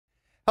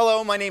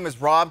Hello, my name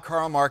is Rob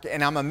Carlmark,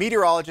 and I'm a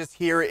meteorologist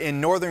here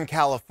in Northern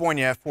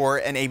California for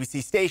an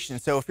ABC station.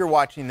 So if you're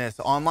watching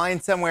this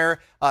online somewhere,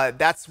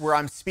 that's where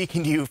I'm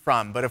speaking to you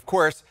from. But of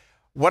course,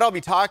 what I'll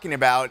be talking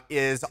about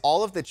is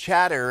all of the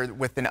chatter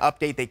with an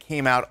update that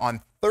came out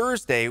on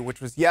Thursday, which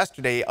was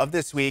yesterday of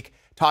this week,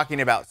 talking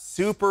about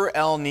Super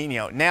El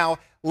Nino. Now,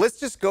 let's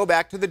just go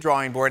back to the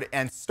drawing board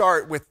and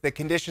start with the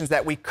conditions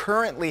that we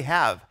currently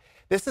have.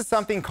 This is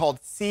something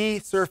called sea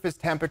surface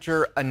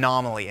temperature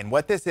anomaly. And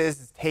what this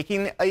is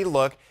taking a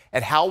look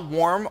at how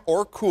warm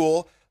or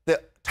cool the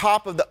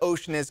top of the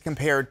ocean is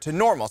compared to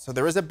normal. So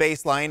there is a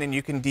baseline and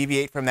you can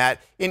deviate from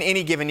that in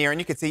any given year. And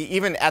you can see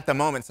even at the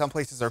moment, some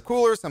places are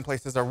cooler, some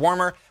places are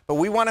warmer. But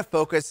we want to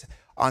focus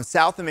on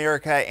South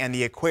America and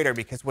the equator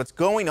because what's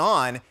going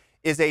on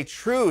is a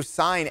true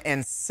sign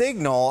and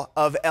signal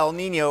of El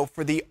Nino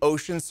for the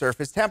ocean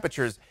surface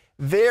temperatures.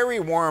 Very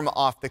warm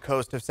off the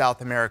coast of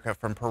South America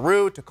from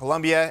Peru to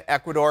Colombia,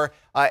 Ecuador,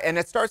 and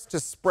it starts to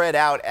spread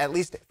out at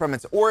least from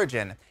its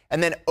origin.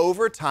 And then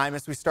over time,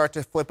 as we start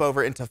to flip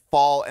over into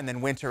fall and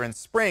then winter and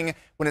spring,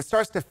 when it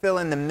starts to fill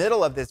in the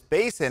middle of this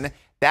basin,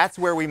 that's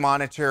where we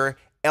monitor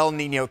El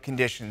Nino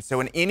conditions.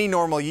 So in any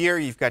normal year,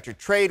 you've got your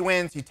trade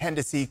winds, you tend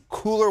to see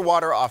cooler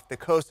water off the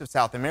coast of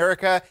South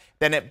America,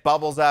 then it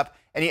bubbles up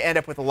and you end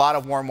up with a lot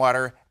of warm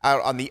water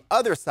out on the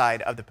other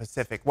side of the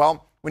Pacific.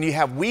 Well, when you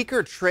have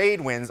weaker trade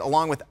winds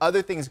along with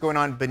other things going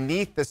on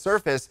beneath the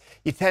surface,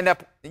 you tend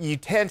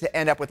to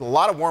end up with a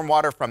lot of warm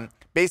water from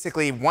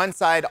basically one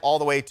side all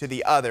the way to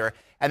the other.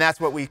 And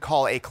that's what we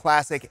call a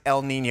classic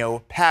El Nino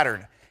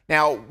pattern.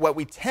 Now, what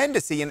we tend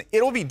to see, and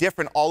it'll be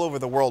different all over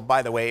the world,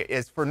 by the way,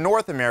 is for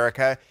North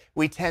America,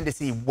 we tend to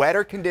see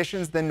wetter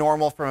conditions than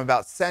normal from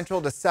about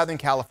central to southern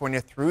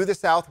California through the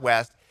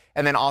southwest,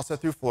 and then also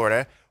through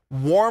Florida.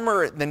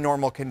 Warmer than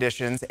normal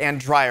conditions, and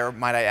drier,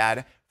 might I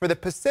add, for the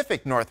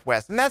Pacific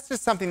Northwest. And that's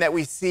just something that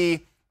we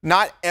see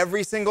not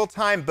every single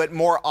time, but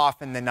more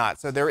often than not.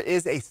 So there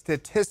is a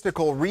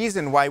statistical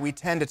reason why we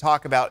tend to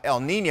talk about El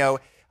Nino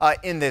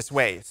in this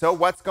way. So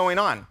what's going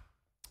on?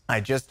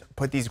 I just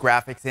put these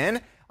graphics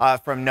in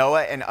from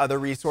NOAA and other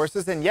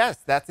resources. And yes,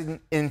 that's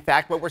in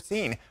fact what we're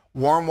seeing.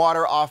 Warm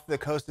water off the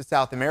coast of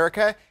South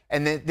America.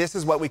 And then this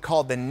is what we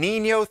call the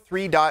Niño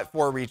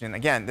 3.4 region.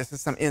 Again, this is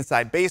some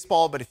inside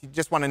baseball, but if you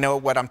just want to know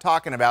what I'm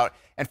talking about,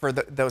 and for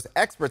those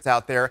experts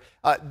out there,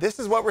 this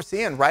is what we're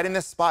seeing right in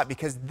this spot,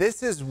 because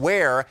this is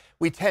where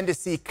we tend to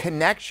see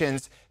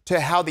connections to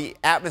how the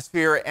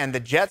atmosphere and the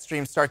jet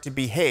streams start to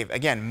behave.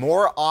 Again,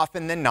 more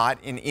often than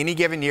not, in any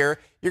given year,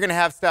 you're going to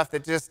have stuff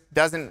that just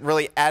doesn't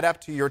really add up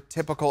to your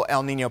typical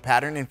El Nino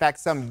pattern. In fact,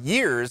 some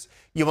years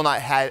you will not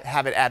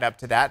have it add up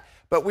to that.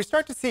 But we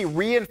start to see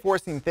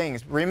reinforcing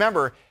things.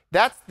 Remember,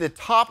 that's the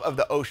top of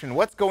the ocean.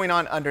 What's going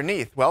on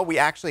underneath? Well, we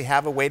actually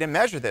have a way to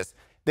measure this.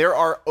 There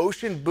are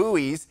ocean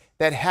buoys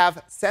that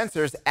have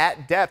sensors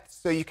at depth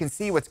so you can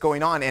see what's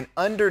going on. And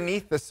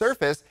underneath the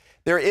surface,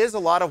 there is a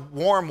lot of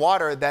warm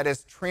water that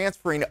is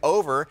transferring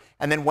over.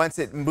 And then once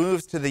it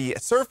moves to the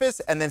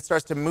surface and then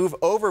starts to move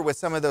over with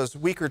some of those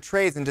weaker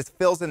trades and just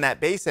fills in that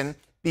basin,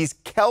 these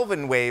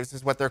Kelvin waves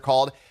is what they're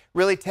called,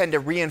 really tend to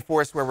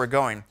reinforce where we're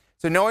going.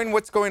 So knowing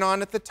what's going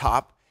on at the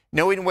top,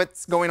 knowing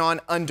what's going on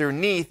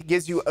underneath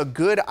gives you a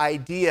good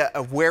idea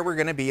of where we're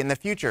going to be in the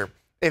future.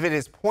 If it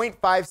is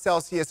 0.5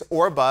 Celsius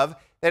or above,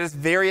 that is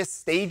various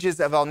stages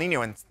of El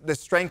Nino and the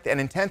strength and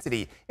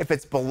intensity. If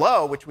it's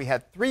below, which we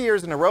had 3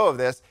 years in a row of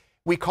this,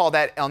 we call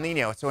that El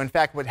Nino. So in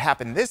fact, what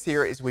happened this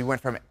year is we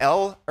went from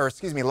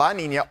La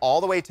Nina all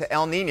the way to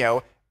El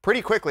Nino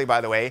pretty quickly,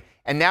 by the way,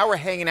 and now we're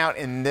hanging out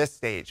in this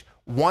stage.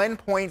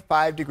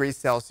 1.5 degrees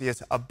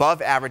Celsius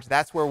above average.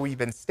 That's where we've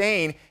been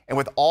staying. And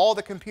with all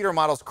the computer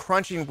models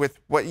crunching with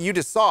what you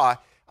just saw,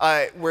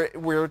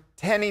 we're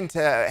tending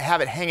to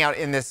have it hang out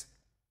in this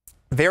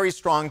very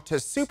strong to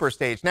super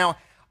stage. Now,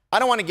 I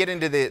don't want to get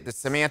into the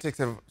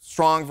semantics of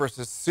strong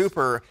versus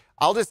super.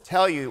 I'll just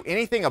tell you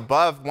anything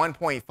above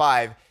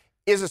 1.5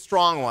 is a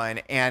strong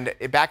one. And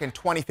back in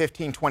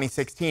 2015,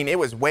 2016, it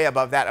was way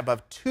above that,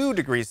 above 2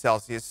 degrees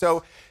Celsius.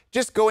 So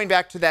just going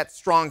back to that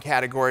strong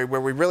category where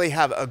we really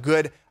have a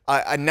good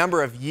a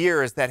number of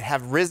years that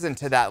have risen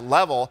to that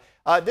level.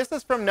 This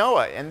is from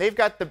NOAA, and they've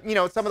got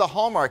some of the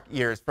Hallmark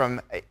years from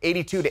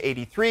 82 to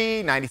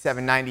 83,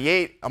 97,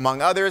 98,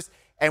 among others.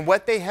 And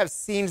what they have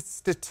seen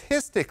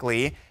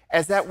statistically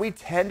is that we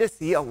tend to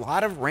see a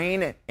lot of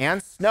rain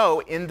and snow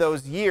in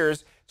those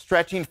years,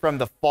 stretching from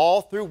the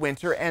fall through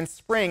winter and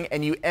spring,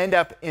 and you end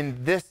up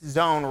in this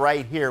zone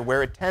right here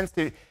where it tends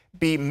to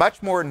be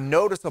much more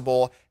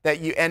noticeable that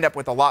you end up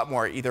with a lot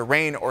more either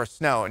rain or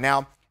snow.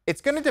 Now,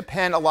 it's going to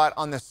depend a lot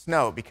on the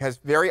snow because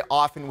very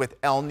often with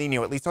El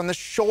Nino, at least on the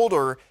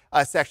shoulder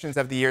sections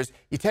of the years,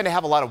 you tend to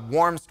have a lot of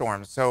warm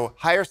storms. So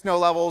higher snow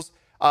levels,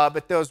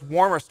 but those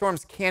warmer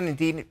storms can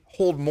indeed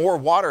hold more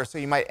water. So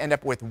you might end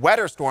up with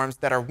wetter storms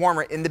that are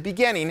warmer in the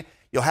beginning.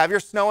 You'll have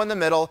your snow in the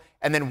middle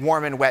and then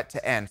warm and wet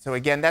to end. So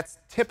again, that's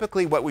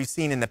typically what we've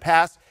seen in the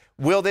past.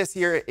 Will this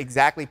year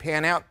exactly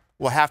pan out?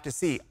 We'll have to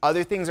see.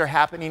 Other things are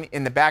happening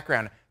in the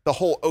background. The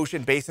whole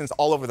ocean basins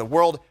all over the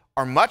world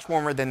are much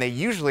warmer than they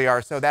usually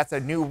are, so that's a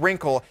new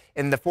wrinkle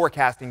in the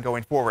forecasting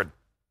going forward.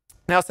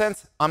 Now,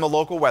 since I'm a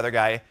local weather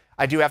guy,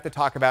 I do have to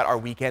talk about our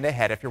weekend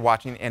ahead. If you're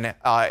watching in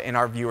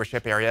our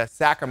viewership area,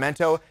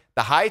 Sacramento,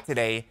 the high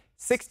today,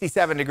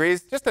 67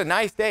 degrees. Just a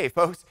nice day,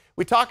 folks.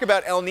 We talk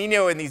about El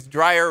Nino and these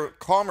drier,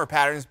 calmer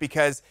patterns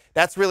because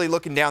that's really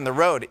looking down the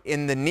road.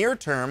 In the near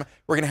term,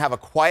 we're going to have a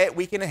quiet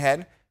weekend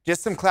ahead.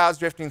 Just some clouds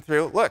drifting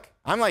through. Look,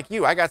 I'm like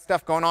you. I got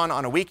stuff going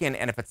on a weekend,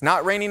 and if it's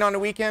not raining on a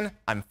weekend,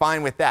 I'm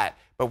fine with that.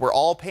 But we're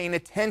all paying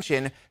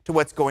attention to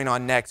what's going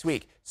on next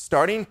week.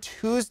 Starting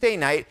Tuesday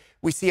night,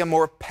 we see a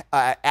more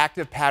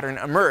active pattern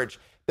emerge.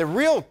 The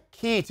real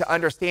key to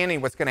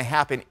understanding what's going to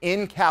happen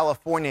in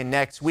California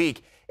next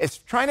week is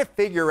trying to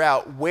figure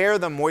out where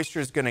the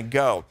moisture is going to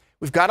go.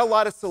 We've got a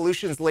lot of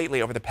solutions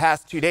lately over the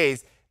past 2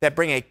 days that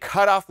bring a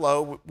cutoff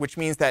low, which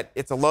means that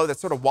it's a low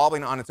that's sort of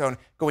wobbling on its own,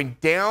 going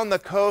down the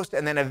coast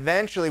and then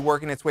eventually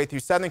working its way through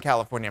Southern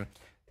California.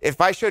 If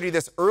I showed you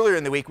this earlier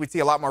in the week, we'd see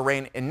a lot more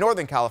rain in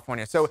Northern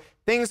California. So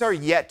things are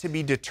yet to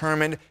be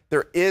determined.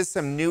 There is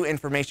some new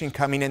information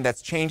coming in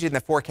that's changing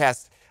the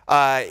forecast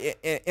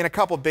in a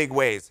couple big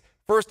ways.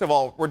 First of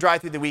all, we're dry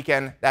through the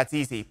weekend. That's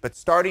easy. But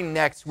starting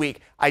next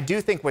week, I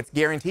do think what's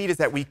guaranteed is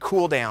that we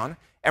cool down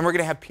and we're going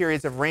to have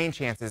periods of rain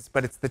chances.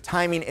 But it's the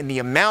timing and the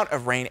amount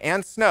of rain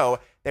and snow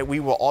that we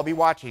will all be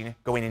watching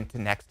going into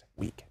next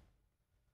week.